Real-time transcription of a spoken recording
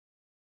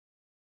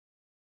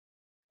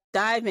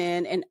dive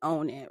in and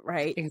own it,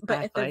 right? Exactly.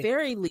 But at the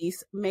very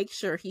least, make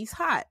sure he's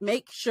hot.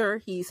 Make sure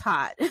he's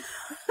hot.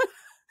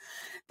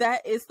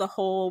 That is the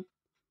whole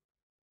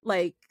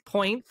like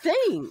point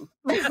thing.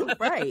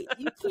 Right.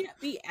 You can't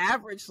be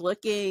average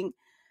looking.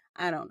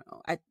 I don't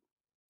know.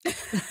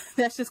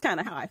 That's just kind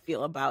of how I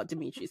feel about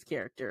Demetri's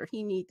character.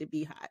 He need to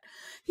be hot.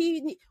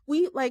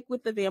 We like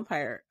with the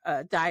Vampire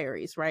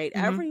Diaries, right?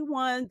 Mm-hmm.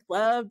 Everyone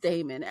loved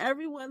Damon.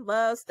 Everyone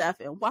loves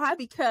Stefan. Why?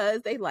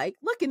 Because they like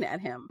looking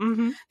at him.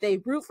 Mm-hmm. They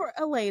root for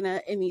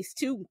Elena and these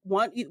two,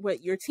 what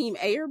your team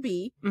A or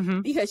B, mm-hmm.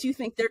 because you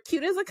think they're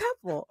cute as a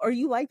couple or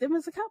you like them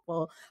as a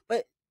couple.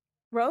 But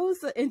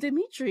Rose and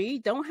Demetri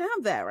don't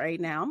have that right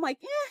now. I'm like,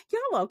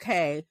 y'all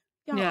okay.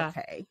 Y'all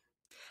okay.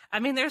 I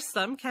mean, there's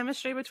some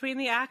chemistry between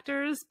the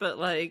actors, but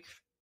like,